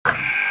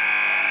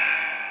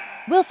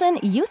Wilson,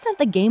 you sent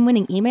the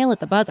game-winning email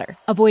at the buzzer,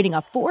 avoiding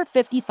a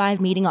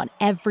 4:55 meeting on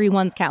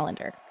everyone's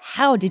calendar.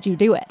 How did you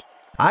do it?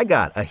 I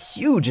got a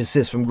huge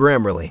assist from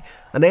Grammarly,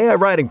 an AI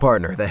writing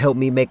partner that helped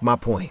me make my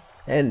point.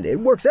 And it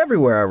works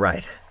everywhere I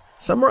write.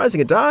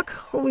 Summarizing a doc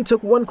only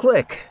took one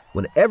click.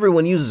 When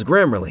everyone uses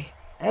Grammarly,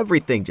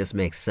 everything just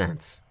makes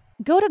sense.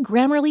 Go to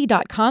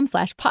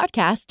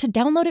Grammarly.com/podcast to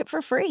download it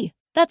for free.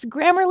 That's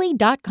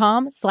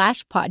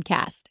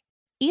Grammarly.com/podcast.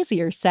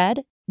 Easier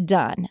said,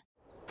 done.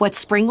 What's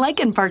spring like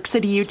in Park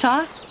City,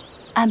 Utah?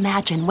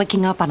 Imagine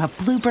waking up on a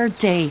bluebird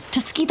day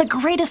to ski the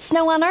greatest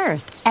snow on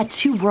Earth at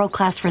 2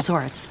 world-class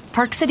resorts,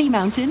 Park City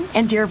Mountain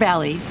and Deer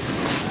Valley.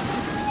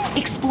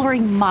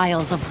 Exploring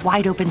miles of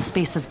wide-open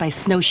spaces by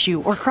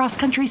snowshoe or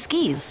cross-country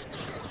skis.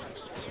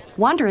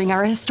 Wandering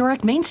our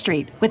historic Main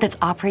Street with its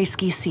après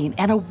ski scene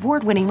and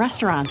award-winning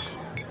restaurants.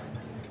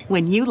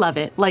 When you love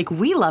it like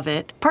we love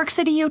it, Park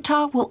City,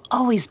 Utah will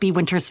always be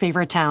winter's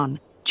favorite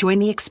town. Join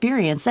the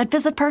experience at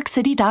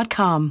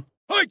visitparkcity.com.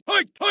 Hike,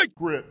 hike, hike,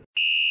 grip.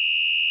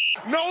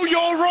 Know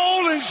your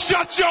role and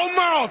shut your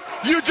mouth,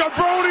 you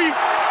jabroni.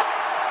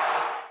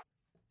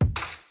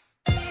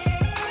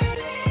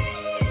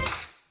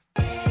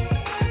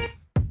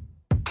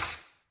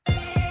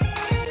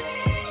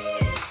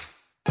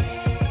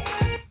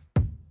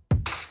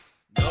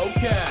 No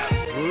cap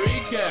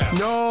recap.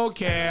 No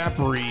cap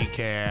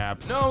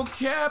recap. No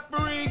cap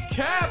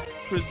recap.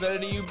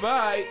 Presented to you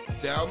by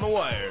Down the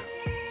Wire.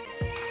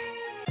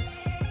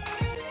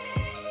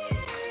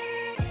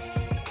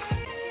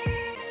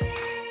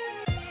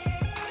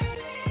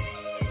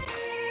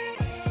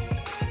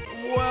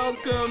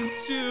 Welcome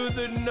to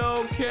the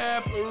No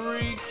Cap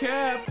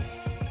Recap,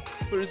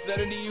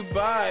 presented to you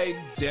by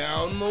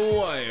Down the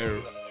Wire.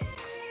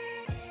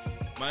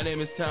 My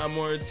name is Tom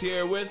Words,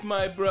 here with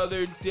my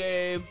brother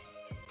Dave,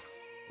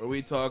 where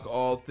we talk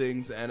all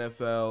things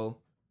NFL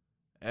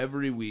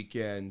every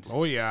weekend.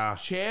 Oh, yeah.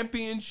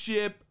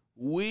 Championship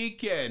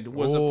weekend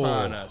was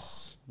upon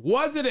us.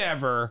 Was it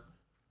ever?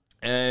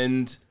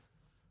 And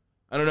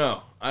I don't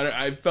know.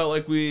 I felt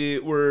like we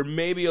were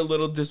maybe a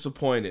little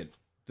disappointed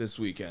this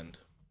weekend.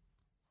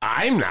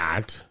 I'm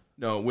not.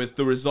 No, with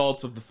the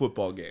results of the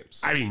football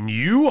games. I mean,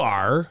 you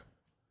are.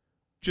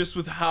 Just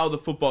with how the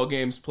football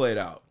games played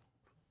out.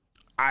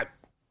 I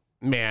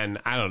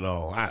don't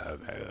know.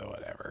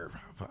 Whatever.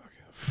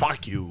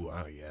 Fuck you,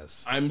 I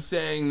guess. I'm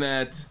saying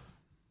that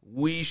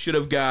we should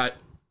have got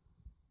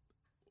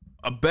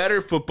a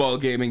better football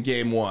game in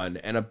game 1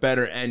 and a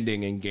better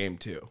ending in game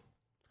 2.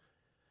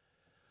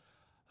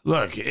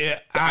 Look,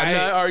 I'm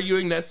not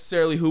arguing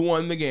necessarily who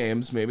won the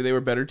games. Maybe they were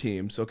better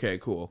teams. Okay,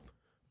 cool.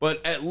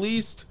 But at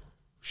least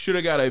should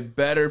have got a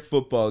better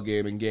football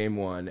game in game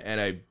 1 and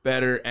a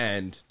better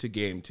end to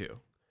game 2.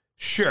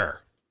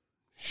 Sure.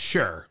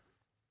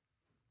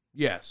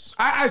 Yes.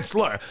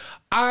 Look,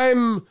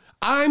 I'm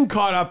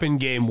caught up in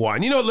game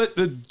 1. You know,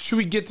 should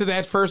we get to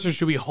that first, or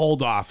should we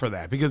hold off for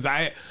that? Because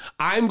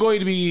I'm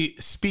going to be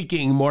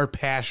speaking more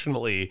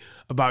passionately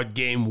about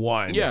game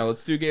 1. Yeah,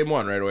 let's do game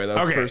 1 right away. That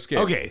was the first game.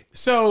 Okay,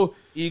 so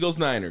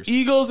Eagles-Niners.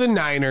 Eagles and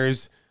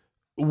Niners,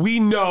 we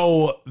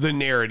know the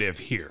narrative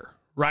here,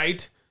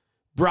 right?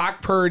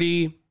 Brock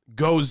Purdy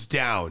goes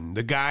down.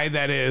 The guy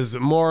that is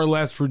more or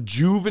less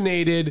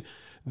rejuvenated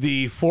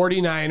the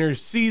 49ers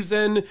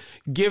season,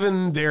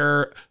 given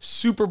their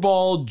Super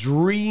Bowl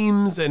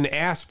dreams and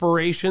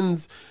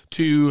aspirations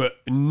to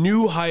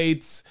new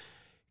heights,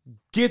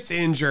 gets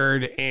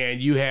injured, and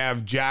you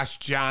have Josh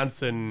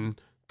Johnson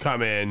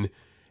come in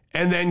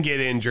and then get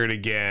injured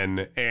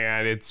again,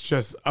 and it's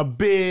just a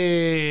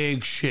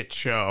big shit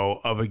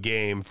show of a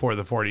game for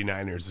the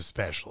 49ers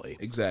especially.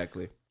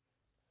 Exactly.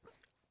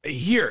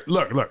 Here,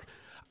 look,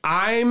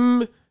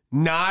 I'm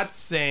not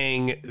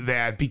saying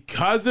that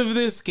because of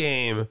this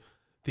game,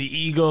 the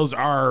Eagles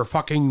are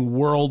fucking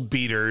world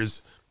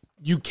beaters.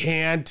 You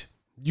can't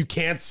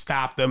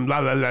stop them. La,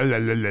 la, la, la,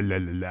 la, la, la,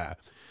 la.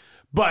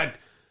 But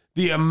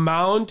the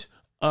amount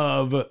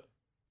of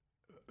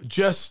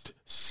just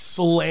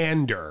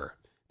slander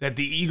that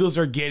the Eagles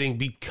are getting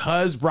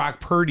because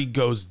Brock Purdy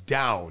goes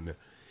down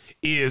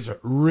is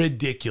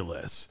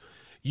ridiculous.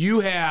 You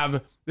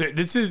have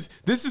this is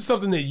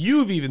something that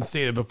you've even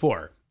stated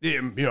before.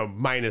 You know,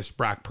 minus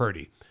Brock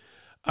Purdy.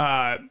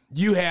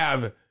 You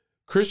have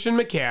Christian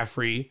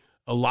McCaffrey,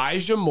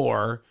 Elijah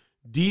Moore,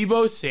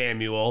 Deebo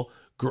Samuel,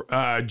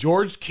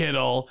 George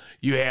Kittle.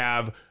 You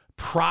have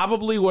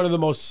probably one of the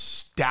most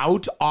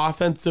stout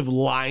offensive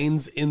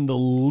lines in the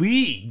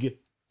league.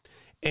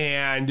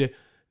 And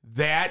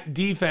that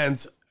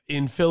defense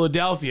in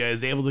Philadelphia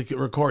is able to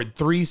record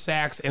 3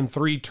 sacks and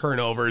 3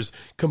 turnovers,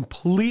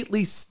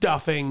 completely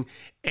stuffing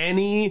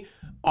any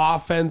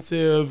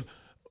offensive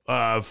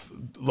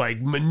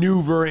like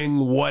maneuvering,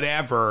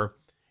 whatever,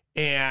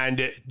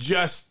 and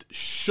just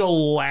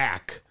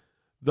shellac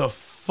the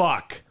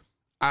fuck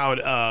out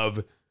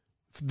of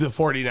the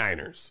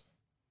 49ers.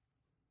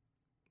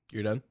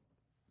 You're done?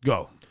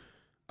 Go.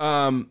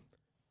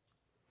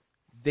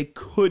 They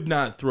could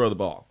not throw the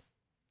ball.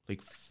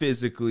 Like,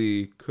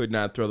 physically could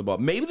not throw the ball.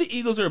 Maybe the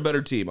Eagles are a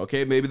better team,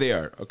 okay? Maybe they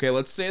are. Okay,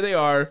 let's say they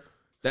are.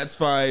 That's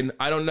fine.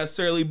 I don't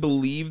necessarily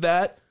believe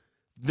that.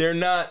 They're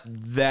not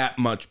that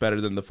much better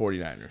than the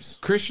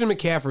 49ers. Christian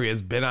McCaffrey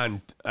has been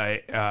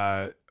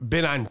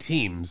on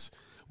teams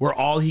where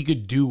all he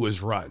could do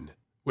was run,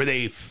 where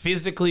they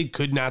physically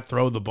could not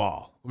throw the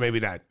ball. Maybe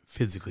not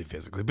physically,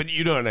 but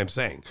you know what I'm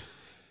saying.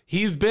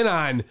 He's been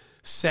on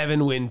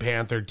 7-win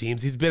Panther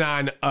teams. He's been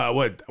on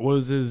what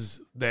was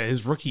his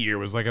rookie year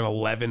was like an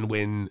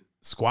 11-win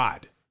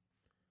squad.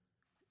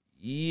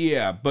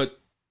 Yeah, but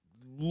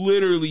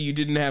literally you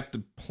didn't have to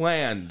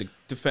plan to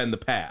defend the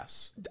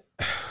pass.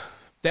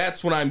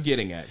 That's what I'm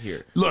getting at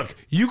here. Look,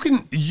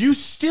 you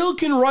still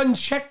can run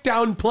check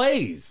down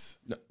plays.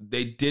 No,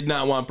 they did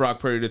not want Brock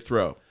Purdy to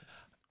throw.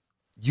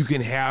 You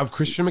can have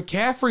Christian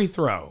McCaffrey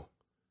throw.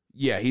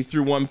 Yeah, he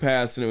threw one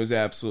pass and it was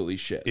absolutely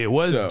shit. It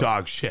was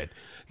dog shit.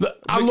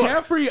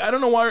 McCaffrey, I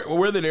don't know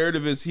where the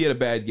narrative is. He had a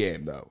bad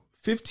game though.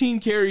 15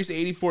 carries,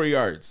 84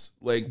 yards.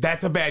 Like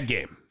that's a bad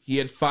game. He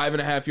had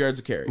 5.5 yards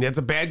a carry. That's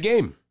a bad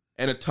game.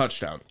 And a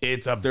touchdown.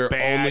 It's a their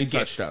bad only game.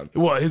 Touchdown.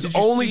 Well, his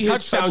only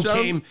touchdown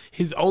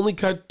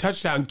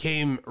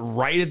came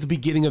right at the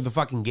beginning of the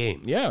fucking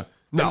game. Yeah.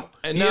 No,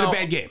 and he had a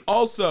bad game.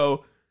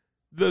 Also,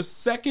 the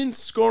second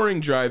scoring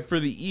drive for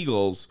the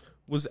Eagles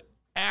was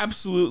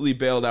absolutely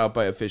bailed out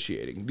by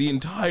officiating the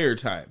entire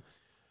time.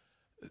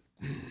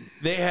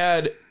 They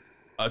had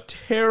a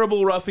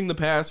terrible roughing the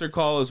passer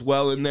call as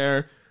well in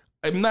there.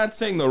 I'm not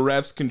saying the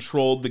refs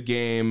controlled the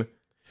game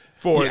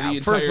for the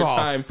entire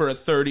time for a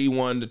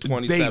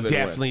 31-27 They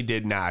definitely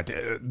did not.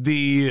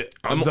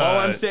 All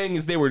I'm saying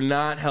is they were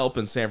not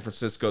helping San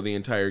Francisco the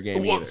entire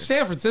game either.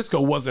 San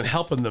Francisco wasn't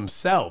helping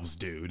themselves,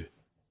 dude.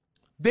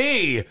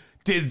 They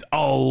did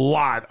a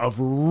lot of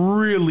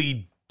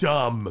really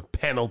dumb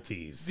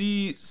penalties.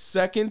 The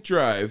second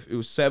drive, it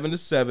was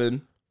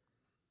 7-7,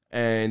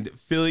 and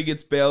Philly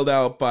gets bailed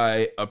out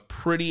by a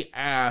pretty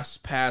ass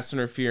pass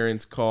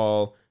interference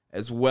call,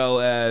 as well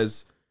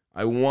as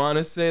I want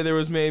to say there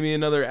was maybe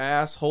another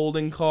ass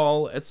holding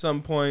call at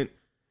some point.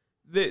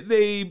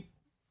 They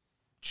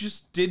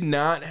just did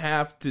not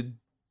have to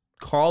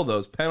call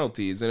those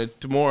penalties, and it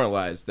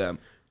demoralized them.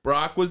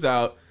 Brock was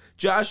out.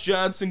 Josh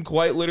Johnson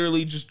quite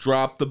literally just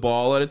dropped the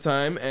ball at a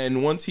time,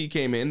 and once he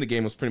came in, the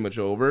game was pretty much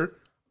over.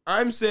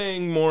 I'm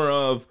saying more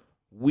of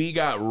we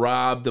got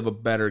robbed of a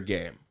better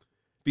game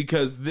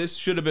because this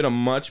should have been a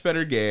much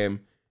better game.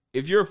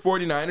 If you're a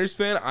 49ers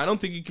fan, I don't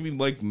think you can be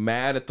like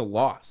mad at the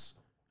loss.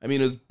 I mean,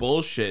 it was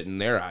bullshit in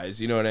their eyes.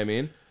 You know what I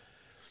mean?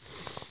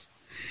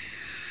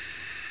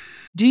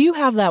 Do you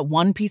have that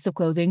one piece of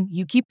clothing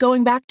you keep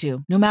going back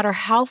to, no matter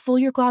how full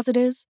your closet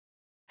is?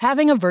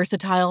 Having a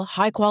versatile,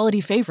 high-quality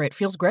favorite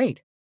feels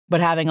great, but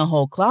having a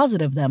whole closet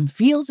of them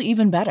feels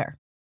even better.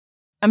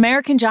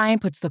 American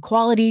Giant puts the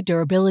quality,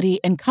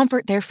 durability, and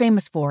comfort they're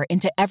famous for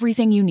into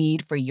everything you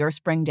need for your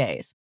spring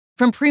days.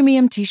 From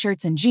premium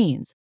t-shirts and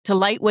jeans to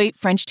lightweight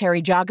French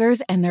terry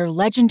joggers and their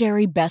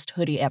legendary best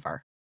hoodie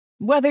ever.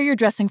 Whether you're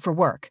dressing for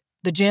work,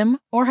 the gym,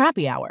 or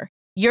happy hour,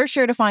 you're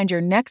sure to find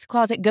your next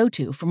closet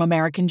go-to from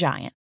American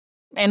Giant.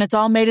 And it's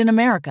all made in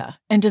America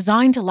and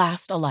designed to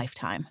last a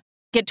lifetime.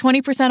 Get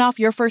 20% off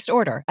your first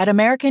order at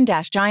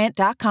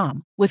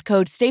american-giant.com with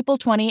code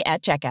STAPLE20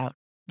 at checkout.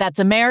 That's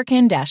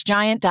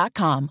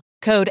american-giant.com,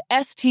 code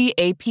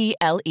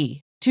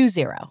STAPLE20.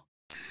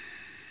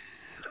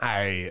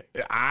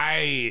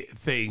 I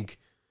think...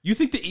 You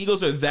think the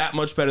Eagles are that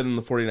much better than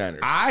the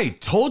 49ers? I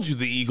told you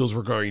the Eagles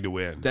were going to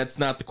win. That's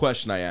not the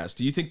question I asked.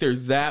 Do you think they're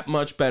that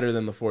much better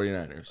than the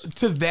 49ers?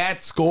 To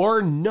that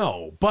score,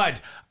 no. But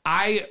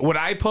what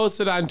I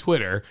posted on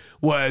Twitter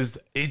was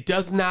it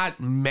does not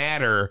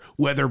matter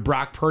whether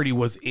Brock Purdy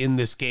was in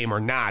this game or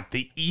not.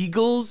 The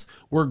Eagles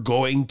were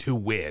going to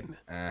win.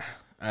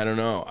 I don't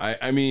know.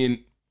 I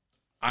mean,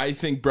 I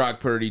think Brock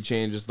Purdy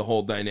changes the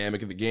whole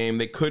dynamic of the game.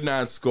 They could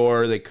not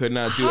score. They could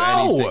not do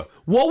anything.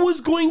 What was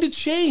going to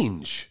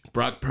change?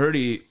 Brock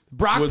Purdy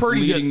was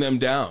leading them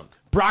down.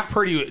 Brock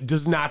Purdy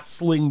does not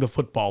sling the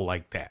football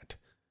like that.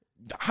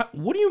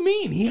 What do you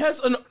mean? He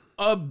has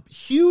a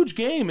huge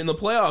game in the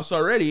playoffs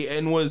already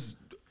and was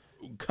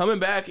coming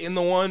back in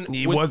the one.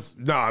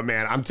 No,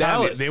 man. I'm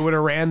telling you, they would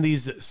have ran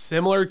these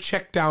similar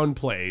check down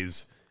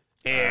plays,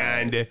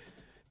 and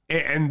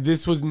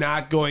this was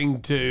not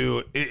going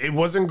to. It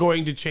wasn't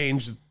going to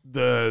change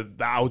the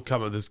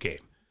outcome of this game.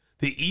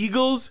 The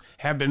Eagles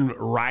have been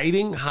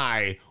riding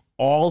high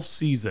all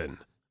season.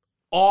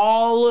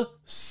 Okay.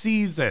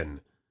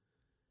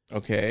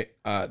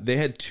 They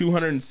had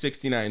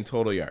 269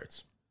 total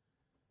yards.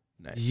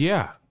 Nice.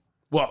 Yeah.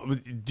 Well,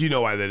 do you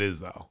know why that is,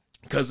 though?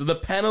 Because of the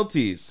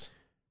penalties.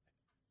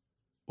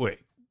 Wait,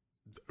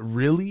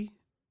 really?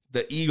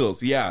 The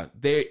Eagles, yeah.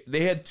 They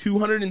had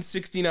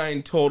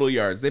 269 total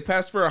yards. They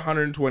passed for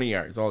 120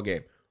 yards all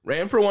game.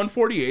 Ran for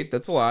 148.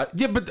 That's a lot.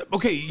 Yeah, but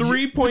okay.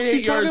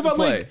 3.8 yards a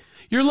play.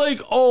 You're like,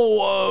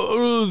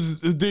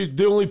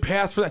 they only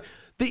passed for that.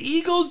 The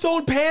Eagles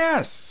don't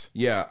pass.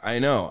 Yeah, I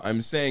know.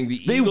 I'm saying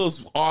the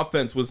Eagles'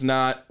 offense was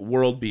not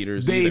world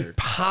beaters They either.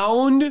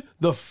 pound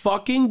the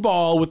fucking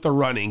ball with the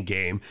running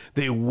game.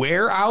 They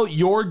wear out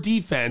your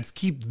defense,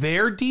 keep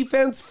their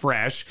defense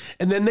fresh,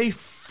 and then they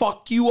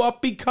fuck you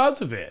up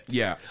because of it.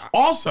 Yeah.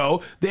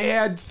 Also, they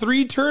had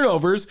 3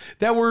 turnovers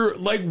that were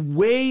like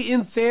way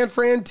in San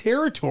Fran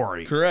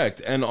territory.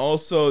 Correct. And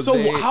also,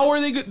 So how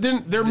are they?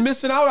 They're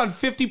missing out on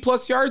 50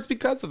 plus yards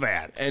because of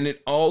that. And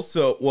it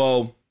also,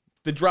 well,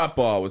 the drop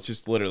ball was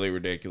just literally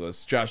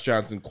ridiculous. Josh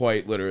Johnson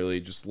quite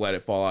literally just let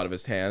it fall out of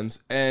his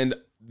hands. And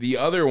the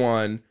other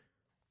one,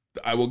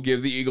 I will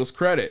give the Eagles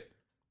credit.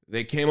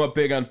 They came up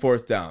big on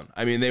 4th down.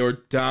 I mean, they were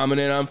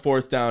dominant on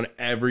 4th down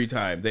every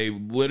time. They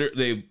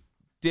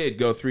did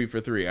go 3 for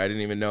 3. I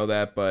didn't even know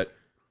that, but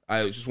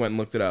I just went and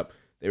looked it up.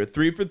 They were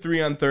 3 for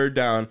 3 on 3rd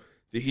down.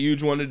 The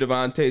huge one to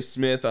Devontae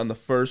Smith on the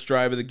first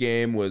drive of the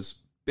game was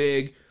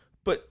big,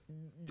 but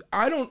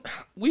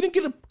we didn't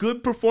get a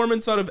good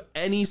performance out of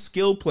any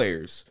skill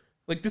players.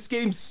 Like, this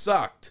game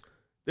sucked.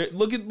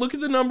 Look at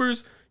the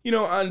numbers,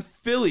 on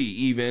Philly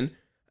even,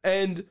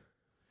 and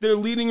their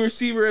leading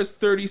receiver has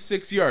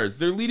 36 yards.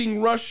 Their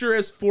leading rusher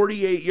has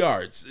 48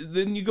 yards.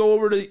 Then you go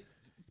over to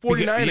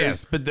 49ers.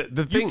 Yes, but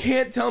the thing, you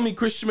can't tell me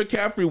Christian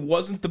McCaffrey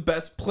wasn't the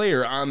best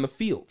player on the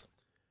field.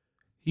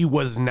 he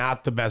was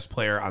not the best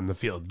player on the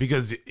field,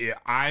 because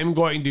I'm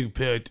going to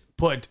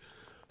put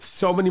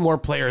so many more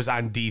players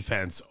on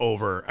defense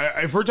over.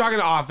 If we're talking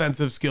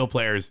offensive skill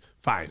players,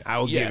 fine, I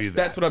will give you that.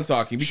 That's what I'm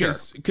talking.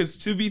 Because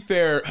to be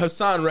fair,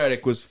 Hassan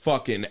Reddick was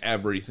fucking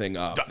everything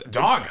up.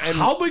 Dog, and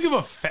how big of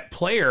a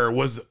player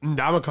was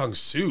Ndamukong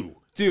Suh?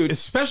 Dude,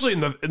 especially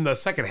in the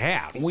second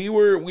half. We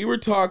were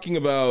talking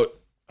about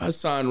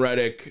Hassan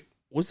Reddick.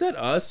 Was that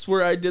us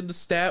where I did the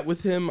stat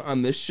with him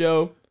on this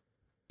show?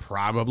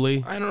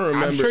 Probably. I don't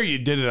remember. I'm sure you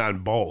did it on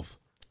both.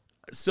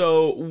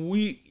 So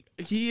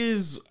he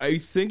is, I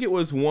think it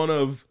was one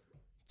of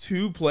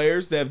 2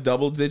 players that have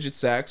double-digit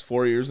sacks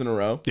 4 years in a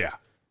row. Yeah.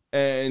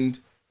 And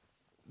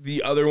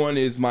the other one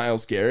is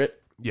Myles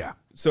Garrett. Yeah.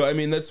 So, I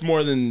mean, that's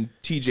more than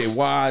TJ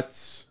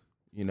Watts,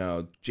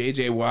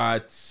 JJ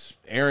Watts,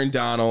 Aaron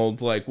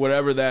Donald, like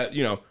whatever that,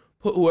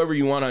 put whoever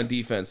you want on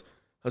defense.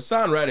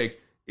 Hassan Reddick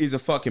is a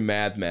fucking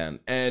madman.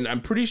 And I'm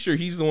pretty sure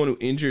he's the one who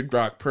injured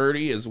Brock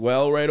Purdy as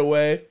well right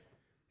away.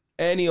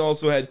 And he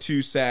also had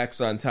 2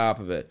 sacks on top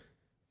of it.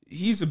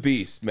 He's a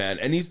beast, man.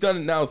 And he's done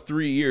it now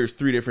 3 years,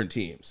 3 different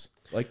teams.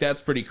 Like,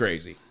 that's pretty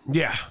crazy.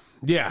 Yeah.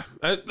 Yeah.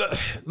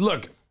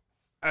 Look,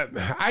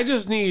 I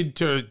just need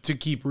to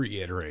keep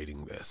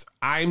reiterating this.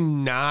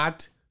 I'm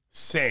not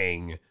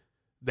saying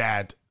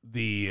that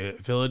the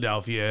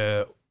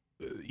Philadelphia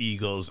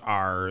Eagles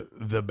are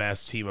the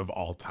best team of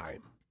all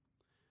time.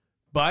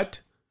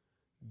 But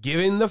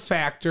given the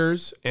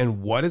factors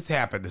and what has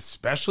happened,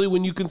 especially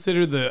when you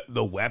consider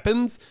the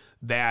weapons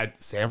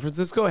that San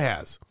Francisco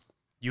has,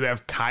 you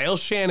have Kyle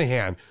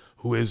Shanahan,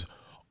 who is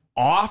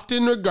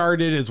often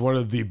regarded as one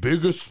of the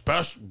biggest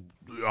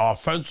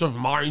offensive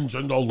minds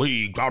in the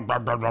league. Blah, blah,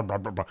 blah, blah, blah,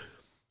 blah.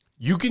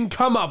 You can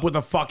come up with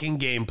a fucking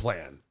game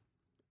plan.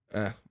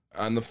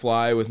 On the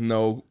fly with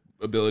no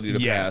ability to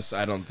pass,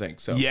 I don't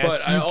think so.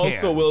 Yes, but I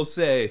also will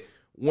say,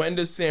 when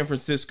does San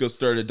Francisco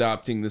start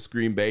adopting this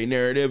Green Bay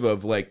narrative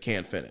of, like,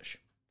 can't finish?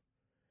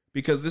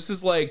 Because this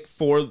is, like,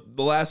 for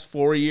the last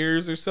 4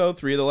 years or so,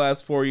 3 of the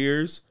last 4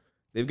 years,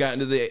 they've gotten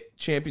to the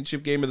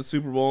championship game of the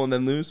Super Bowl and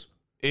then lose.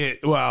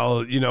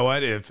 Well, you know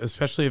what?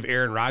 Especially if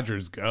Aaron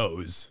Rodgers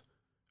goes,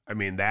 I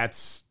mean,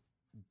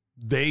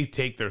 they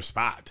take their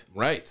spot.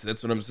 Right.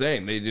 That's what I'm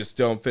saying. They just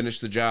don't finish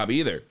the job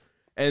either.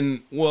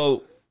 And,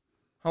 well,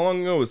 how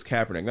long ago was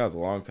Kaepernick? That was a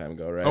long time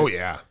ago, right? Oh,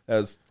 yeah. That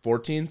was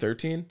 14,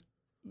 13?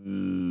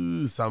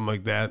 Something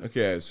like that.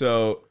 Okay,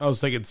 so I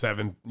was thinking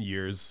 7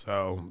 years,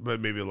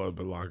 but maybe a little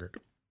bit longer.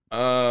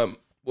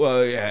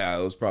 Well, yeah,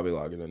 it was probably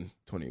longer than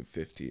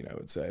 2015, I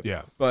would say.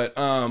 Yeah. But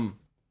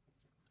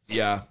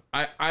yeah,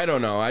 I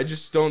don't know. I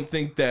just don't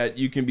think that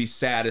you can be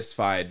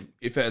satisfied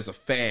if as a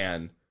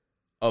fan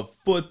of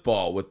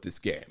football with this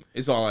game,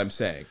 is all I'm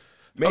saying.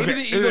 Maybe the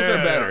Eagles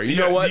are better. You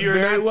know what? You're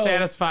not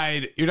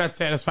satisfied. You're not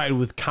satisfied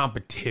with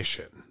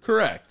competition.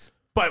 Correct.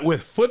 But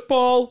with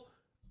football,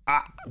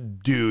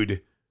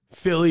 dude,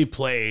 Philly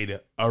played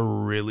a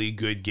really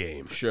good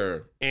game.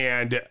 Sure.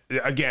 And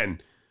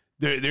again,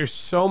 there's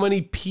so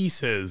many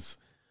pieces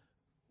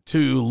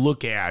to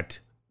look at.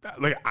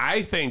 Like,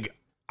 I think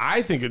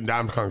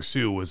Ndamukong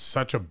Suh was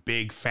such a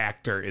big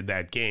factor in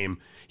that game.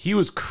 He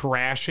was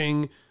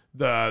crashing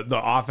the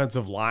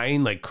offensive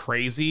line like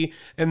crazy,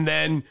 and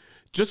then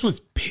just was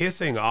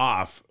pissing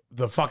off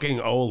the fucking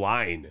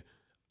O-line.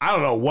 I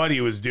don't know what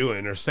he was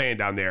doing or saying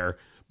down there,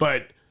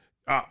 but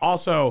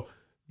also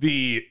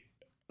the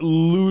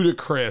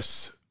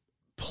ludicrous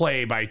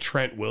play by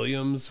Trent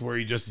Williams where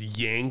he just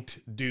yanked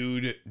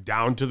dude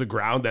down to the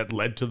ground that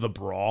led to the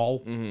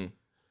brawl. Mm-hmm.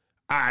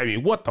 I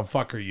mean, what the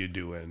fuck are you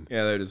doing?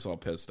 Yeah, they're just all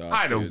pissed off.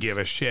 I don't give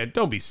a shit.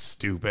 Don't be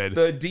stupid.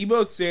 The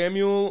Deebo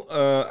Samuel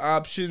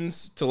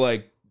options to,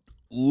 like,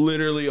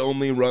 literally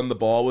only run the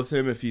ball with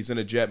him if he's in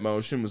a jet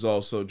motion was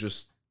also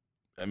just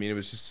I mean, it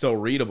was just so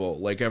readable.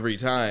 Like every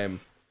time.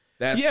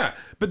 Yeah,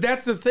 but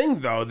that's the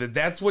thing, though,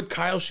 that's what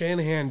Kyle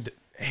Shanahan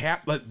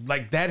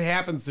like that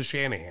happens to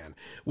Shanahan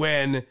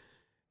when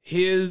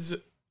his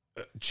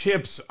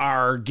chips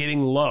are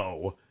getting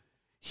low.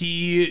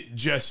 He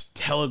just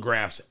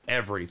telegraphs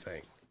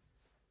everything.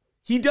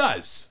 He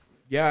does.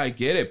 Yeah, I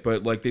get it,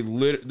 but like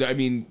I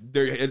mean,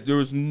 there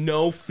was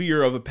no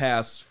fear of a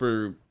pass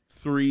for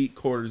 3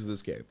 quarters of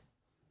this game.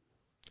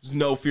 There's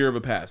no fear of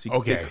a pass.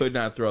 They could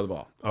not throw the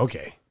ball.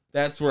 Okay,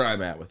 that's where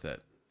I'm at with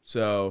it.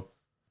 So.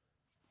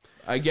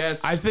 I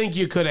guess I think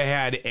you could have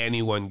had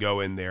anyone go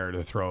in there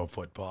to throw a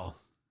football.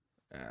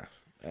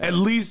 At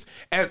least,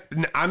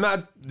 I'm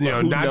not.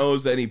 Who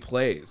knows any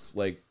plays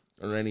like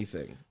or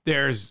anything?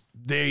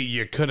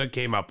 You could have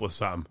came up with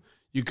some.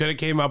 You could have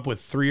came up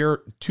with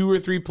 2 or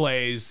 3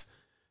 plays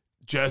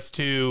just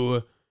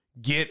to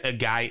get a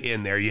guy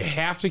in there. You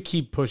have to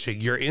keep pushing.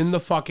 You're in the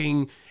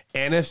fucking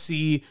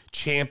NFC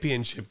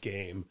Championship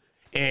game,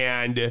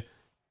 and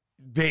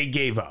they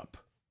gave up.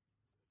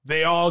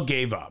 They all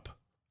gave up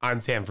on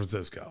San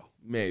Francisco.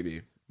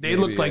 Maybe. They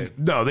looked like,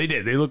 no, they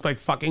did. They looked like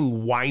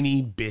fucking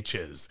whiny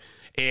bitches.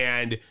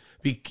 And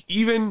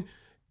even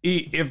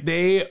if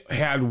they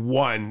had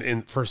won,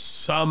 and for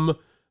some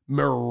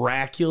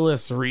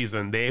miraculous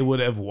reason, they would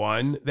have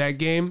won that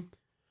game,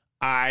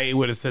 I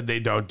would have said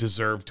they don't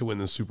deserve to win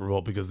the Super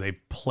Bowl because they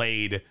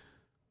played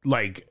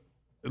like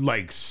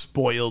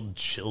spoiled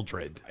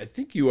children. I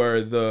think you are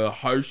the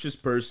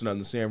harshest person on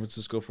the San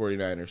Francisco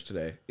 49ers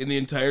today in the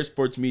entire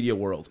sports media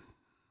world.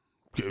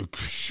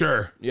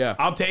 Sure. Yeah.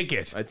 I'll take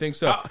it. I think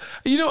so.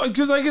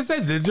 Because like I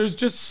said, there's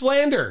just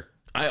slander.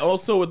 I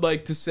also would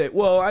like to say,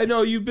 well, I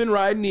know you've been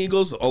riding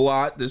Eagles a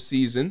lot this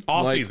season.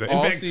 All season.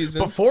 In fact,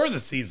 before the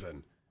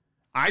season,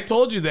 I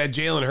told you that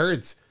Jalen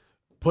Hurts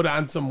put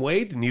on some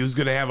weight and he was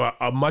going to have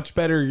a much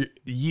better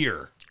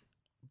year.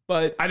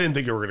 But I didn't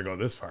think we were going to go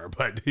this far,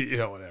 but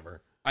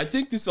whatever. I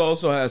think this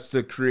also has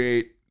to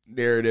create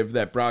narrative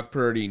that Brock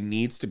Purdy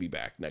needs to be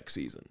back next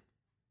season.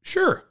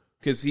 Sure.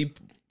 Because he...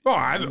 Oh,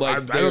 I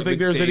don't think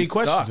there's any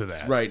question to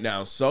that. Right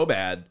now, so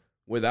bad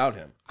without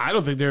him. I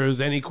don't think there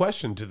was any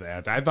question to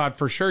that. I thought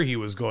for sure he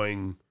was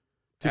going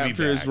to be back.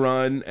 After his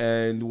run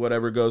and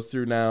whatever goes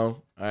through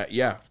now,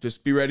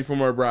 just be ready for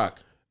more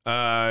Brock.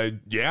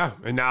 Yeah,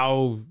 and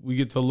now we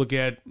get to look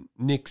at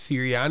Nick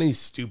Sirianni's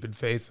stupid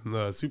face in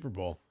the Super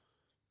Bowl.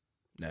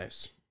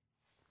 Nice.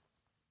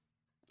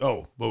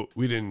 Oh, but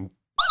we didn't.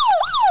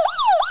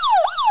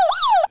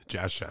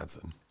 Josh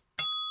Johnson.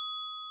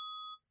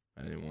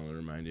 I didn't want to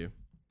remind you.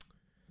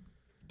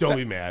 Don't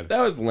be mad.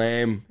 That was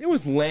lame. It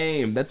was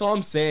lame. That's all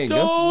I'm saying.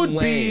 Don't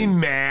be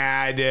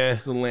mad.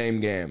 It's a lame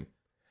game.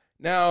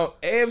 Now,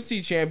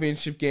 AFC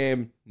Championship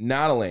game,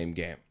 not a lame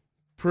game.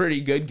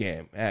 Pretty good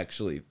game,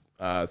 actually,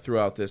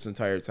 throughout this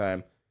entire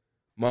time.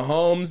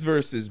 Mahomes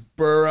versus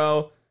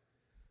Burrow.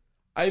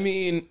 I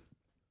mean,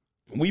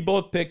 we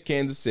both picked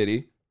Kansas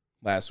City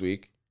last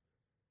week.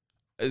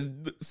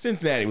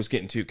 Cincinnati was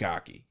getting too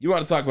cocky. You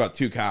want to talk about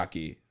too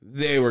cocky?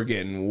 They were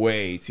getting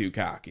way too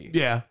cocky.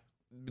 Yeah.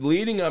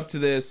 Leading up to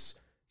this,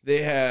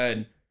 they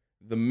had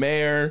the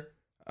mayor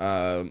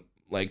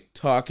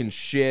talking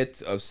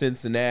shit of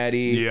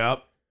Cincinnati.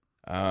 Yep.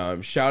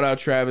 Shout out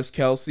Travis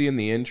Kelce in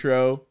the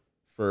intro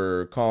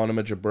for calling him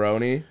a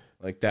jabroni.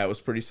 Like, that was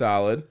pretty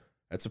solid.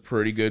 That's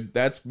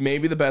that's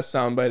maybe the best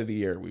soundbite of the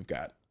year we've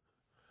got.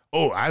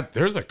 Oh,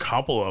 there's a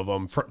couple of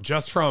them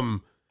just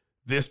from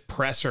this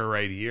presser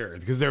right here,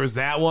 because there was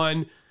that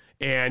one,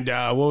 and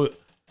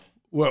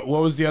what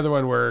was the other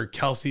one where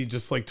Kelce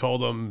just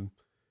told him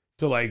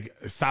to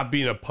stop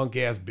being a punk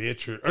ass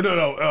bitch, or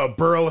no,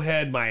 Burrow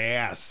had my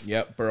ass.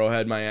 Yep, Burrow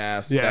had my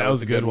ass. Yeah, that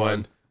was a good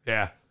one.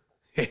 Yeah.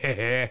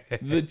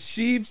 The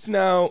Chiefs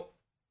now,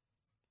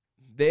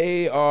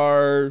 they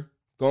are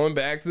going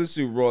back to the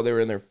Super Bowl. They were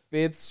in their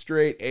 5th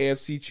straight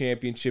AFC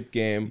Championship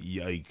game.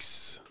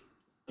 Yikes.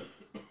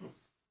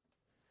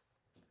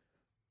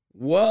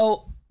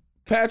 Well,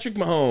 Patrick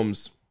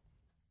Mahomes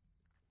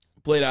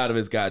played out of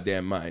his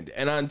goddamn mind.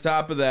 And on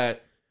top of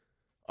that,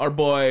 our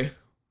boy,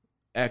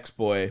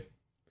 ex-boy,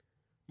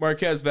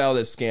 Marquez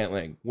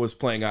Valdes-Scantling was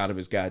playing out of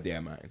his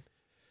goddamn mind.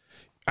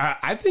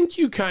 I think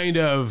you kind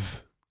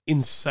of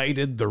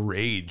incited the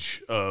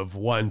rage of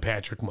one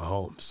Patrick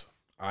Mahomes.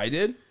 I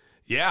did?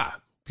 Yeah,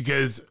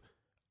 because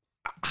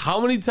how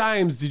many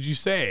times did you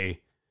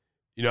say,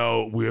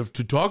 we have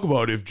to talk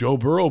about if Joe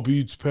Burrow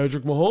beats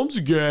Patrick Mahomes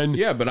again?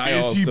 Yeah, but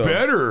is he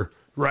better?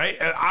 Right?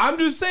 I'm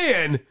just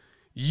saying,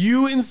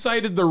 you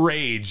incited the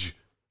rage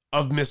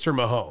of Mr.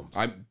 Mahomes.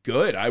 I'm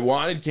good. I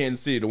wanted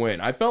Kansas City to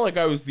win. I felt like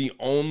I was the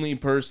only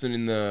person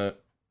in the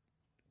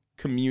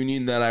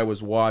communion that I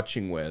was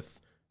watching with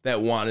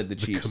that wanted the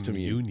Chiefs to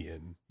win.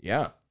 Communion?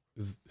 Yeah.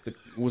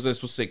 Was I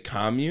supposed to say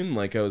commune?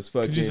 Like I was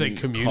fucking... Did you say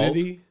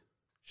community? Cult?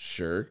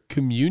 Sure.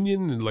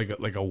 Communion,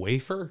 like a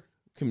wafer?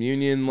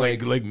 Communion,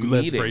 like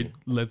meeting.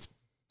 Let's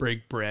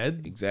break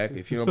bread? Exactly.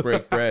 If you don't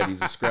break bread,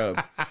 he's a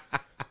scrub.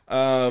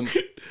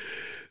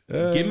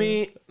 Give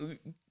me...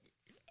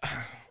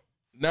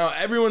 Now,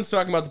 everyone's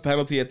talking about the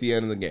penalty at the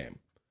end of the game.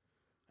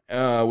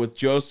 with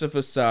Joseph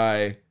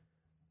Asai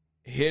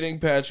hitting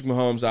Patrick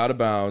Mahomes out of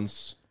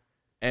bounds.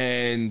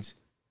 And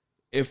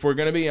if we're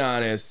going to be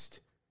honest,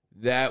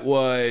 that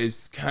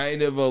was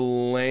kind of a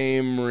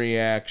lame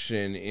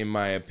reaction, in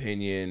my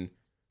opinion,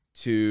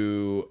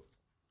 to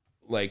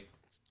like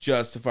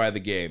justify the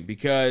game.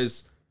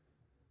 Because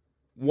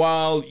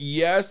while,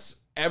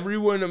 yes,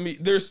 everyone, I mean,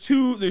 there's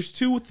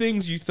two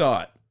things you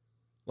thought,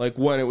 like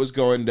when it was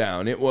going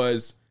down. It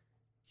was,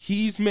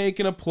 he's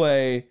making a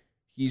play.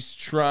 He's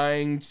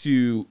trying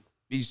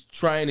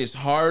his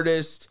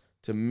hardest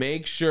to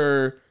make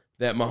sure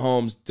that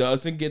Mahomes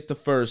doesn't get the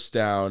first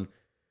down.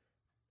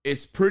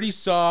 It's pretty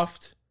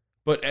soft,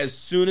 but as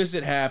soon as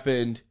it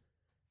happened,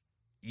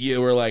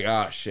 you were like,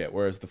 ah, shit,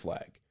 where's the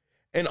flag?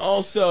 And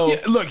also...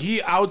 Yeah, look,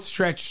 he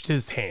outstretched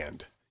his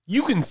hand.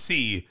 You can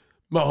see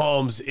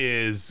Mahomes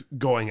is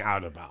going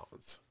out of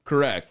bounds.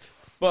 Correct.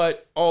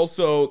 But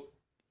also,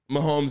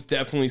 Mahomes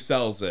definitely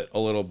sells it a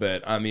little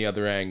bit on the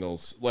other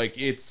angles. Like,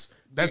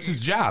 that's his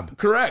job.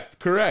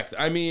 Correct.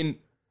 I mean,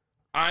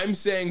 I'm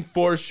saying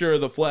for sure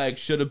the flag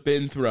should have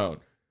been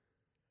thrown.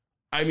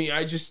 I mean,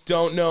 I just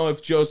don't know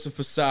if Joseph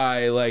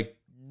Asai, like,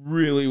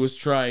 really was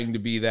trying to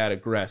be that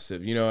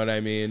aggressive. You know what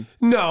I mean?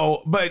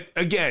 No, but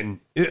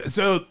again,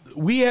 so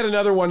we had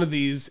another one of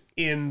these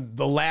in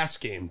the last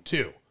game,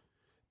 too,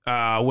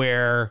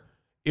 where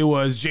it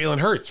was Jalen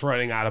Hurts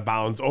running out of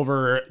bounds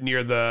over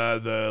near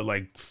the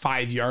like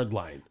 5-yard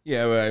line.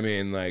 Yeah, but I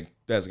mean, like,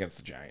 that's against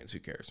the Giants. Who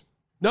cares?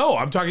 No,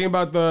 I'm talking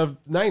about the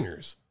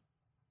Niners.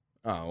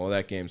 Oh, well,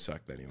 that game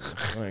sucked anyway.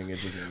 Like,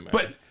 it doesn't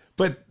matter.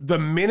 But the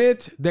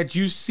minute that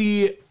you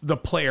see the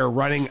player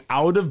running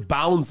out of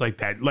bounds like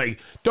that, like,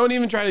 don't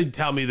even try to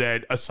tell me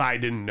that Asai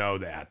didn't know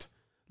that.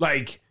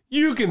 Like,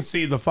 you can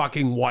see the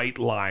fucking white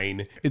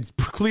line. It's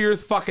clear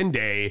as fucking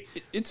day.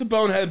 It's a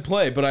bonehead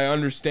play, but I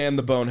understand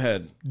the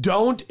bonehead.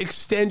 Don't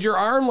extend your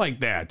arm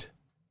like that.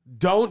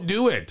 Don't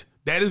do it.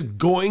 That is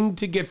going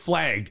to get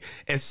flagged,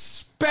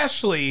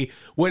 especially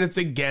when it's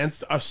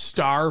against a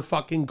star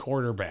fucking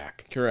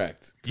quarterback.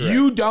 Correct.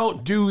 You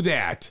don't do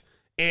that.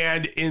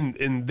 And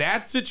in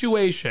that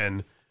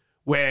situation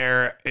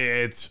where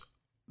it's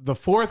the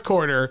fourth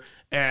quarter,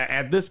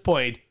 at this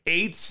point,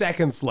 8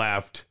 seconds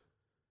left,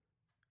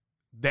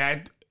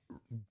 that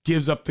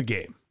gives up the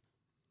game.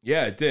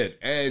 Yeah, it did.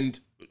 And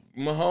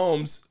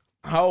Mahomes,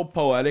 how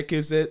poetic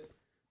is it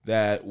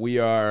that we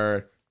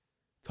are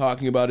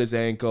talking about his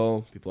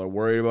ankle, people are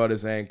worried about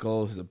his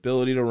ankle, his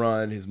ability to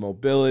run, his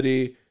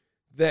mobility,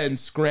 then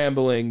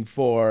scrambling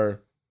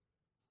for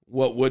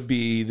what would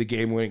be the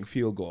game-winning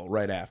field goal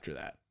right after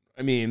that.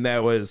 I mean,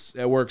 that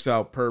works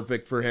out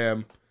perfect for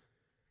him.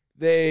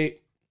 They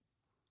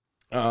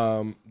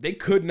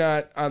could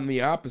not, on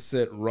the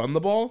opposite, run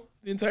the ball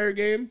the entire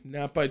game,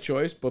 not by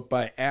choice, but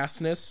by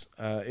assness,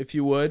 if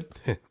you would.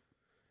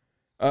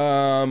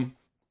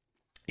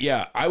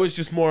 Yeah, I was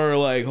just more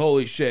like,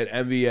 holy shit,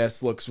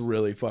 MVS looks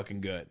really fucking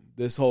good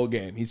this whole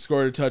game. He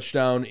scored a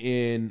touchdown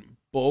in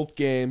both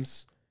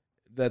games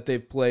that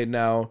they've played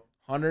now,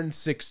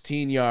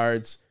 116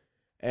 yards,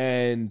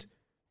 and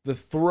the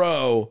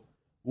throw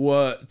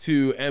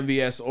to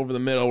MVS over the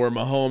middle where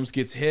Mahomes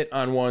gets hit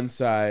on one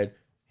side,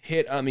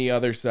 hit on the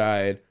other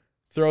side,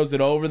 throws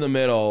it over the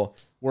middle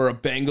where a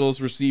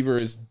Bengals receiver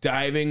is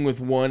diving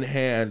with one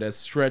hand as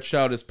stretched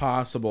out as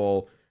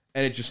possible,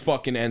 and it just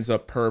fucking ends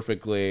up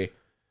perfectly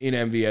in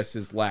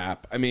MVS's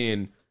lap. I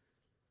mean,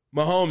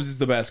 Mahomes is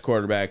the best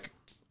quarterback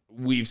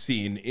we've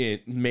seen in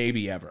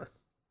maybe ever,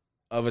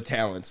 of a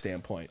talent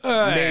standpoint.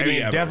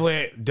 Maybe ever.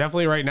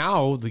 Definitely right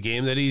now, the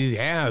game that he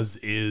has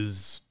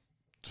is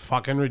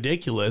fucking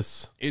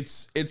ridiculous.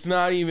 It's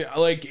not even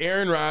like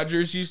Aaron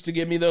Rodgers used to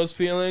give me those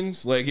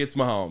feelings. Like, it's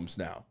Mahomes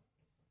now.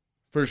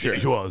 For sure.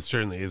 Well, it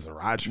certainly isn't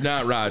Rodgers.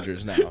 Not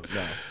Rodgers now,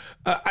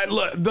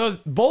 no.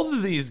 Both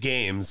of these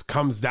games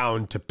comes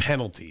down to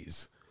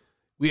penalties.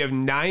 We have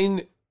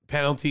 9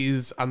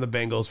 penalties on the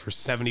Bengals for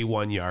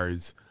 71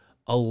 yards,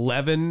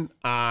 11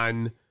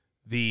 on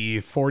the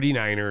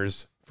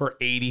 49ers for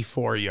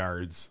 84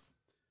 yards.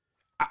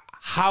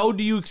 How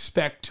do you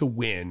expect to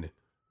win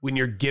when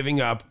you're giving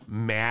up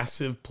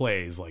massive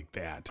plays like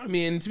that? I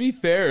mean, to be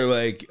fair,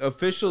 like,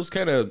 officials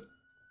kind of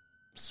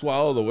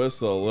swallow the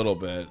whistle a little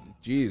bit.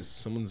 Jeez,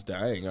 someone's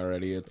dying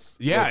already. It's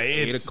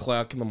 8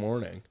 o'clock in the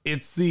morning.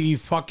 It's the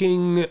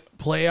fucking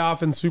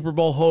playoff and Super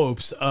Bowl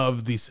hopes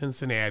of the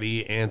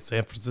Cincinnati and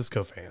San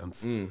Francisco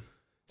fans.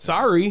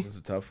 Sorry. It's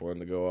a tough one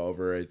to go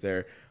over right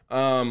there.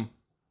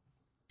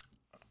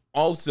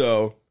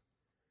 Also,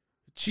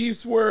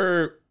 Chiefs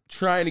were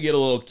trying to get a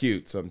little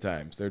cute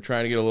sometimes. They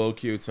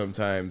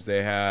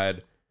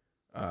had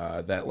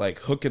that like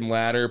hook and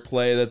ladder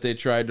play that they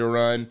tried to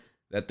run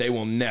that they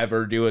will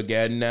never do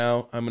again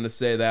now. I'm going to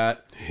say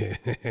that.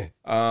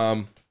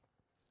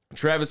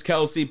 Travis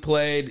Kelce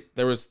played.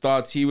 There was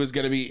thoughts he was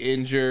going to be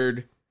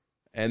injured.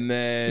 And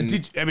then...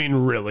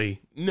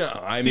 really? No,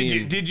 I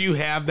mean... Did you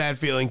have that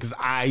feeling? Because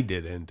I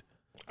didn't.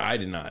 I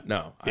did not.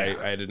 No, yeah,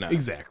 I did not.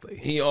 Exactly.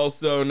 He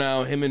also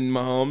now, him and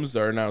Mahomes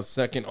are now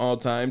second all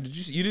time.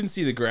 You didn't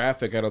see the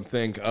graphic, I don't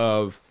think,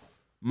 of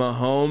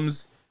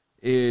Mahomes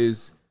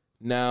is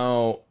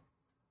now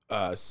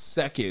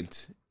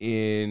second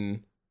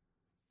in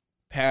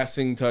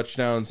passing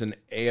touchdowns in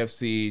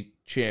AFC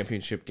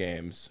championship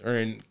games or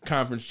in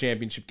conference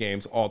championship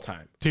games all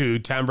time. To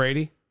Tom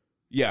Brady?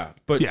 Yeah,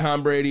 but Yeah.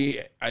 Tom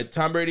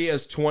Brady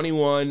has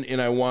 21,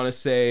 and I want to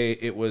say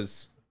it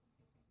was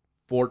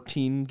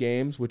 14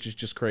 games, which is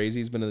just crazy.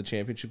 He's been in the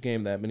championship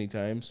game that many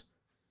times.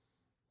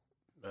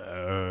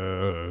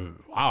 Wow,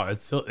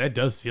 that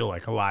does feel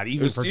like a lot, It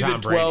even was for either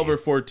Tom Brady. 12 or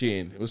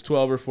 14. It was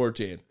 12 or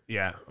 14.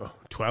 Yeah,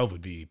 12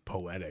 would be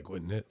poetic,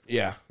 wouldn't it?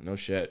 Yeah, no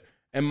shit.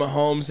 And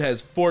Mahomes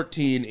has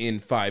 14 in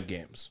 5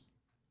 games.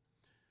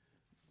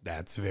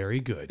 That's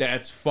very good.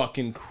 That's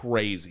fucking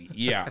crazy.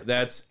 Yeah,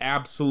 that's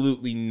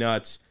absolutely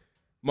nuts.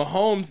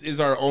 Mahomes is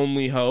our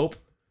only hope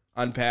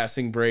on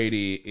passing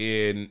Brady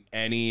in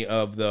any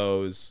of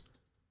those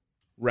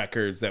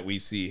records that we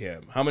see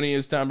him. How many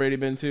has Tom Brady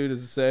been to,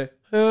 does it say?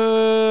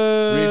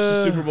 Reached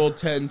the Super Bowl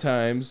 10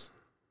 times.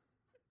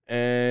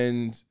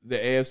 And the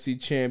AFC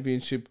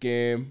Championship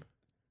game.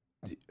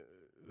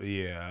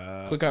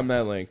 Yeah. Click on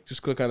that link.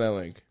 Just click on that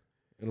link.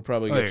 It'll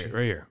probably get you.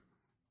 Right here.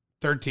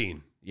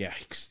 13. Yeah,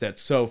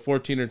 that's so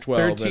 14 or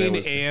 12. 13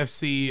 was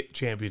AFC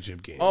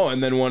championship games. Oh,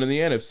 and then one in the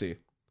NFC.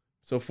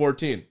 So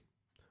 14.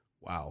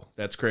 Wow.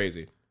 That's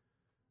crazy.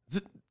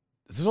 Is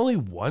there only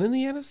one in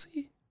the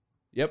NFC?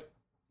 Yep.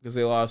 Because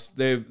they lost.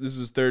 This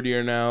is third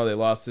year now. They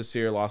lost this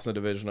year, lost in the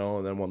divisional,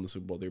 and then won the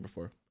Super Bowl the year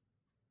before.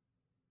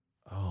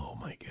 Oh,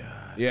 my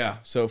God. Yeah,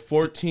 so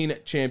 14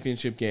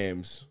 championship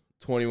games,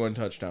 21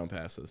 touchdown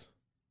passes.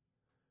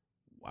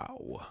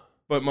 Wow.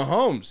 But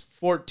Mahomes,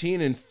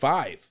 14 and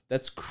 5.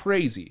 That's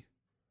crazy.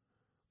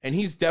 And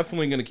he's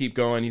definitely going to keep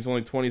going. He's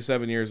only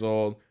 27 years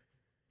old.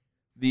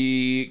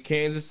 The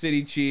Kansas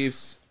City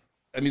Chiefs,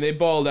 I mean, they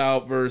balled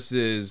out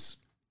versus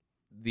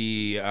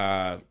the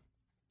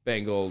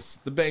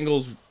Bengals. The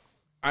Bengals,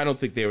 I don't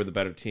think they were the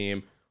better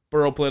team.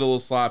 Burrow played a little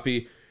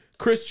sloppy.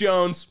 Chris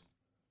Jones,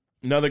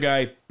 another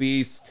guy,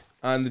 beast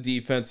on the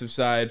defensive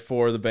side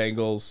for the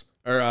Bengals,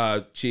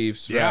 or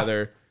Chiefs,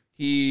 rather.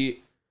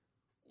 He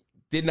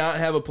did not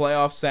have a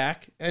playoff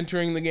sack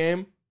entering the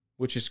game,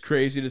 which is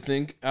crazy to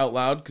think out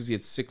loud because he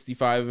had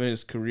 65 in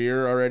his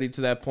career already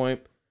to that point.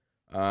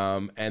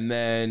 And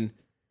then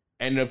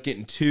ended up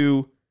getting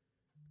 2,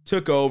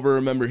 took over.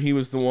 Remember, he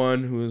was the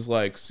one who was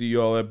like, see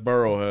y'all at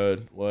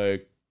Burrowhead.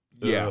 Like,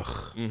 yeah,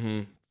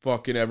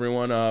 fucking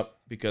everyone up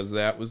because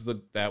that was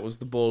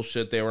the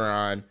bullshit they were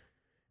on.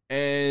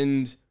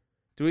 And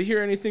do we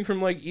hear anything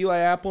from like Eli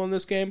Apple in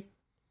this game?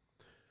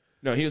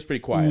 No, he was pretty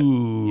quiet.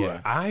 Ooh,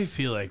 yeah. I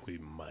feel like we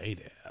might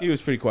have. He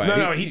was pretty quiet.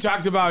 No, he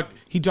talked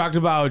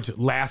about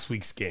last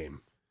week's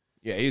game.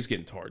 Yeah, he was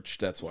getting torched.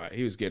 That's why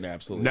he was getting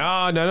absolutely.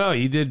 No.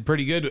 He did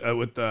pretty good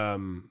with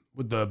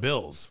the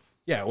Bills.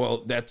 Yeah,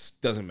 well, that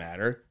doesn't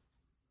matter.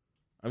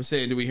 I'm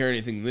saying, did we hear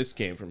anything in this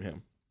game from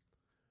him?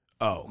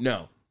 Oh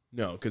No,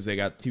 because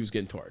he was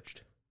getting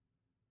torched.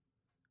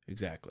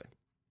 Exactly.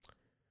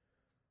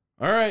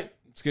 All right,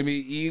 it's gonna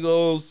be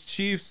Eagles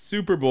Chiefs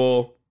Super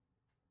Bowl,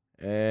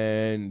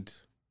 and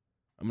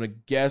I'm gonna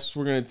guess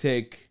we're gonna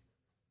take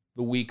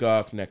the week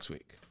off next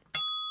week.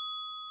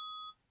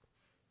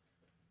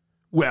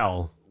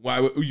 well,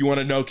 Why you want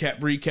to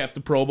recap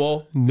the Pro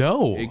Bowl?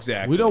 no,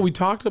 Exactly. We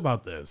talked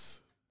about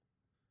this.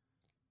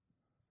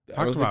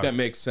 I don't think about that it.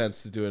 makes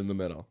sense to do it in the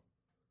middle.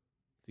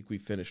 I think we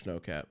finished no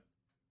cap.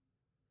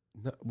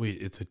 No,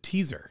 wait, it's a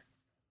teaser.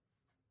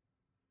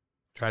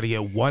 Try to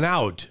get one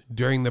out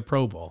during the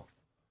Pro Bowl.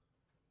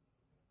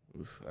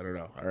 Oof, I don't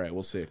know. All right,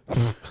 we'll see.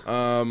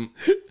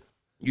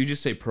 You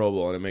just say Pro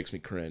Bowl and it makes me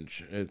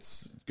cringe.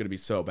 It's gonna be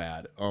so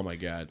bad. Oh my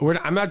god. We're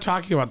not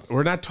talking about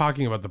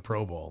the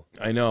Pro Bowl.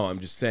 I know. I'm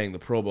just saying the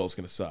Pro Bowl is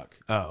gonna suck.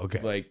 Oh, okay.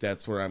 Like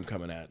that's where I'm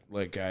coming at.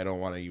 Like I don't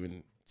want to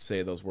even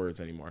say those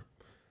words anymore.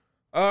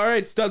 All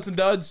right, studs and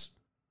duds.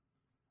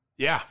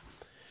 Yeah.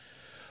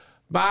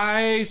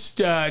 My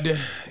stud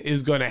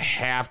is going to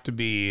have to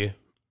be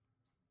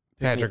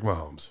Patrick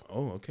Mahomes.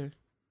 Oh, okay.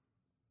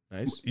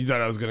 Nice. You thought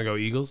I was going to go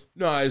Eagles?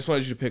 No, I just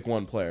wanted you to pick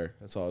one player.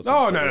 That's all. I was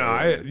Oh,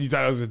 gonna say. You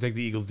thought I was going to take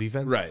the Eagles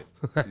defense? Right.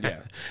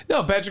 Yeah.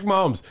 No, Patrick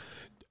Mahomes.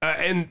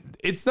 And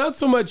it's not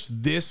so much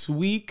this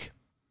week,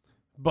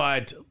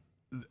 but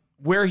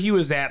where he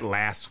was at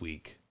last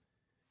week.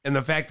 And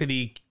the fact that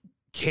he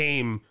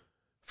came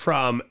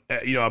from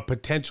a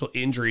potential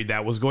injury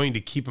that was going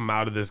to keep him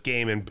out of this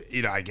game, and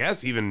I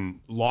guess even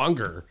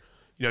longer,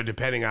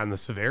 depending on the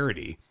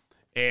severity.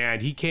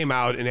 And he came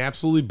out and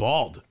absolutely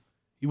balled.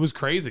 He was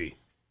crazy,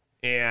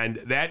 and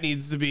that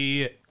needs to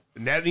be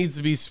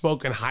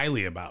spoken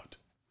highly about.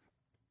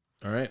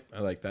 All right, I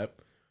like that.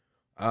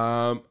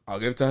 I'll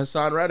give it to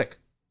Hassan Reddick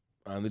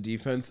on the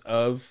defense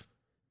of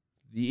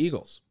the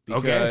Eagles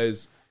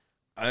because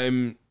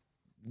I'm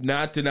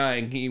not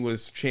denying he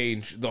was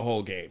changed the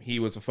whole game. He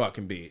was a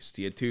fucking beast.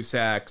 He had 2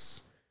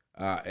 sacks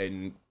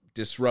and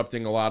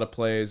disrupting a lot of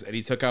plays, and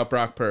he took out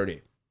Brock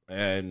Purdy.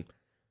 And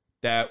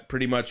that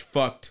pretty much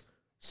fucked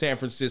San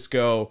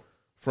Francisco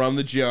from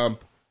the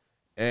jump.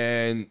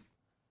 And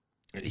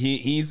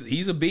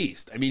He's a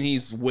beast. I mean,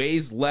 he's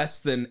weighs less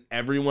than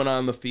everyone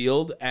on the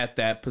field at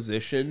that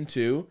position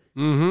too.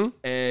 Mm-hmm.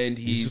 And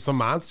he's just a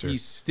monster.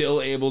 He's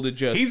still able to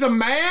just he's a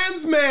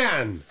man's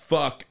man.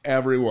 Fuck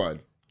everyone.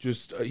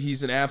 Just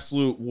he's an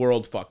absolute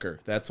world fucker.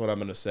 That's what I'm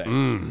gonna say.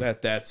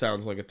 That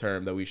sounds like a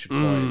term that we should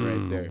coin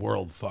right there.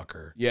 World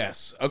fucker.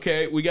 Yes.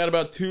 Okay, we got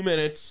about 2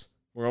 minutes.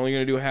 We're only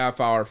gonna do a half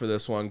hour for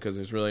this one because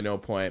there's really no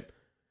point.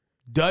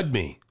 Dud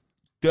me.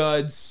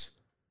 Duds.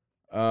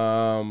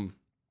 How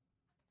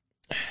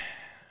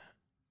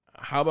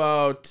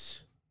about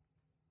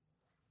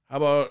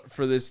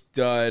for this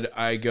dud?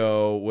 I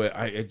go with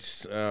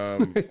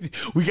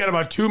We got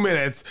about 2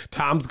 minutes.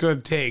 Tom's gonna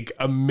take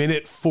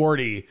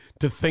 1:40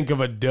 to think of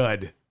a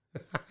dud.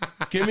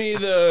 give me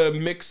the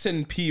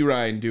Mixon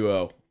Pirine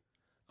duo.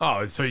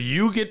 Oh, so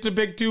you get to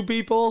pick 2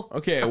 people?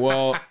 Okay,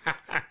 well,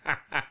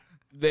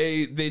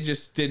 they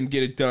just didn't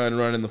get it done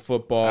running the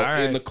football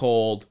in the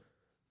cold.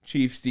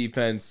 Chiefs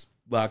defense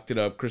locked it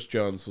up. Chris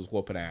Jones was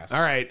whooping ass.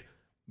 All right,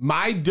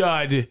 my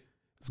dud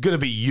is gonna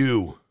be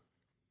you.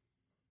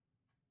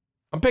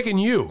 I'm picking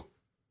you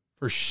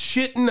for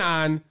shitting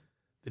on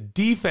the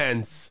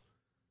defense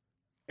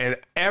and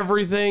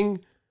everything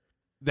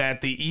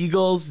that the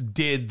Eagles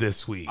did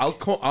this week.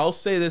 I'll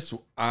say this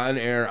on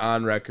air,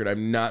 on record.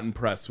 I'm not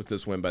impressed with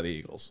this win by the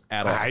Eagles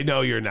at all. I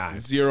know you're not.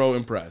 Zero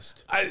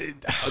impressed.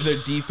 Their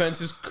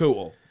defense is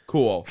cool.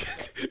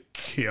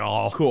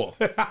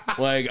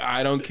 Like,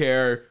 I don't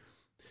care.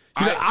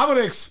 I'm going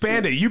to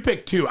expand it. You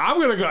pick 2. I'm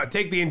going to go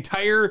take the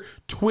entire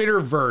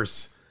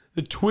Twitterverse,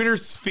 the Twitter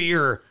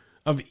sphere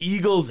of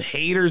Eagles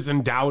haters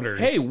and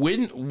doubters. Hey,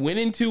 win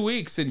in 2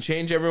 weeks and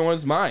change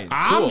everyone's mind.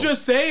 I'm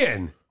just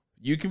saying.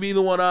 You can be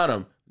the one on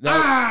them.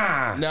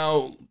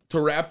 Now, to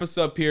wrap us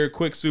up here,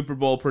 quick Super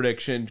Bowl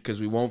prediction,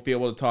 because we won't be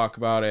able to talk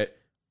about it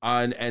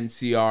on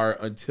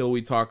NCR until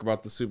we talk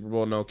about the Super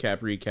Bowl no cap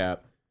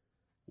recap.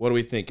 What are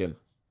we thinking?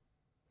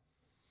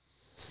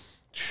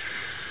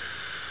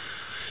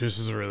 This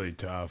is really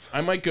tough.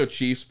 I might go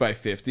Chiefs by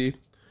 50.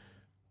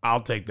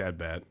 I'll take that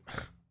bet.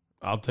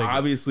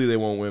 Obviously, they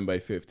won't win by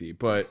 50,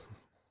 but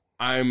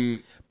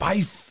I'm...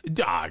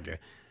 Dog.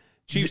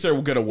 Chiefs are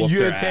going to whoop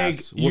their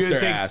ass. Whoop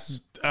their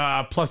ass.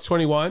 Plus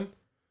 21?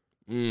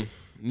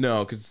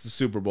 No, because it's the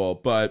Super Bowl,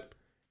 but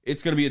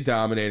it's going to be a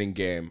dominating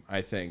game, I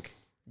think.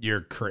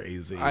 You're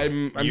crazy.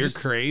 You're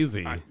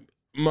crazy.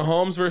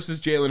 Mahomes versus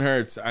Jalen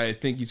Hurts, I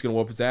think he's going to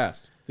whoop his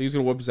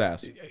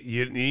ass.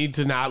 You need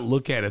to not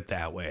look at it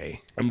that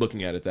way. I'm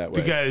looking at it that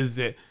way. Because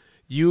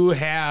you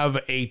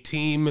have a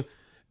team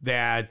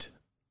that...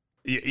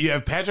 You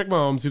have Patrick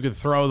Mahomes who can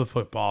throw the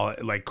football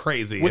like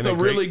crazy. With a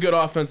really good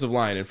offensive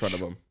line in front of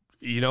him.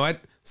 You know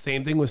what?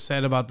 Same thing was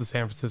said about the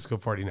San Francisco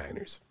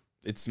 49ers.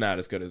 It's not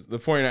as good as the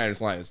 49ers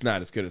line. It's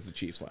not as good as the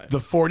Chiefs line. The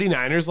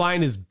 49ers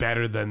line is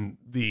better than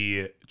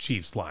the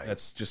Chiefs line.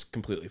 That's just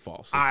completely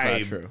false. It's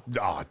not true.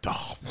 Oh,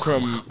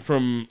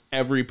 from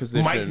every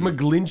position. Mike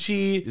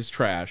McGlinchey is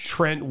trash.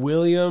 Trent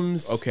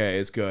Williams. Okay,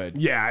 is good.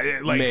 Yeah.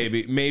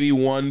 Maybe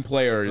one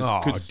player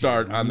could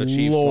start on the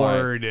Chiefs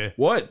line.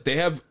 What? They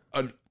have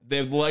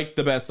like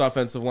the best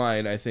offensive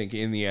line, I think,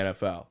 in the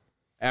NFL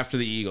after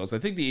the Eagles. I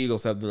think the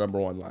Eagles have the number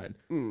 1 line.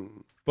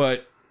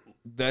 But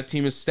that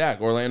team is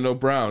stacked. Orlando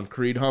Brown,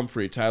 Creed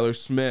Humphrey, Tyler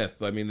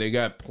Smith. I mean, they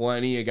got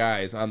plenty of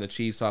guys on the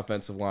Chiefs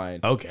offensive line.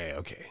 Okay.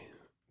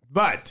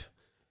 But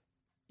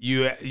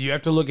you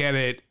have to look at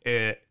it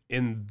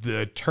in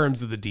the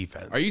terms of the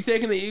defense. Are you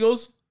taking the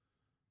Eagles?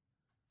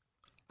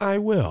 I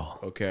will.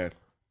 Okay.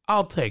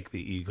 I'll take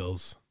the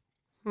Eagles.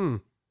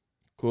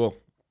 Cool.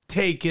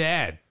 Take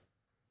that,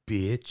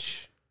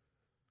 bitch.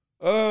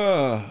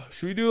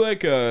 Should we do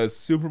like a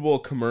Super Bowl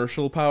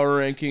commercial power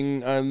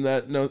ranking on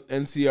that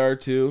NCR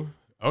too?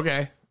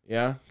 Okay.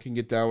 Yeah, can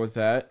get down with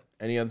that.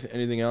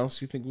 Anything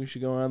else you think we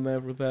should go on there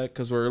with that?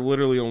 Because we're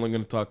literally only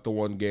going to talk the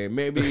one game.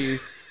 Maybe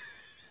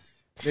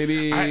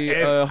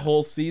a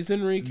whole season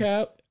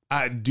recap.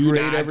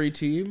 Grade every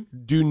team.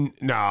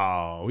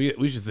 No,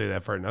 we should say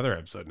that for another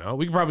episode. No,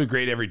 we could probably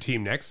grade every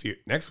team next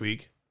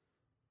week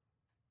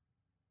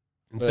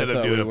instead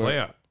of doing a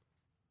playoff.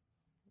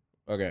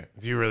 Okay.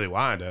 If you really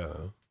want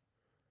to.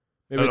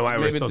 Maybe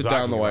it's a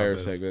down the wire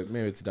segment.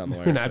 Maybe it's a down the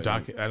wire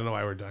segment. I don't know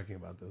why we're talking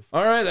about this.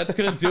 All right, that's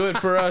going to do it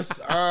for us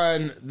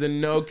on the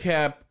No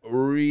Cap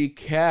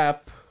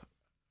Recap.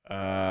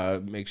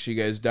 Make sure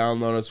you guys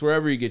download us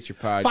wherever you get your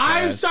podcasts.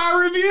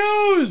 5-star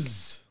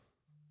reviews!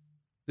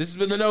 This has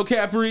been the No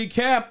Cap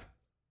Recap,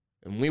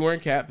 and we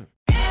weren't capping.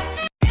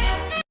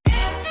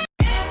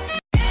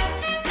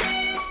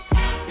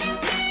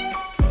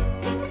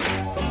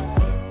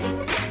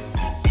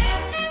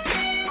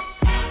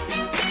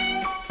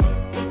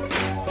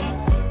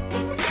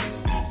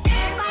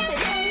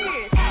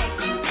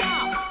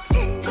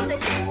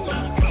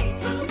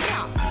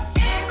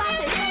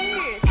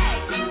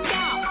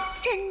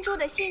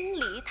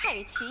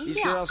 These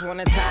girls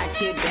wanna tie a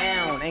kid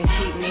down and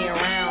keep me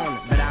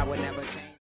around, but I would never change.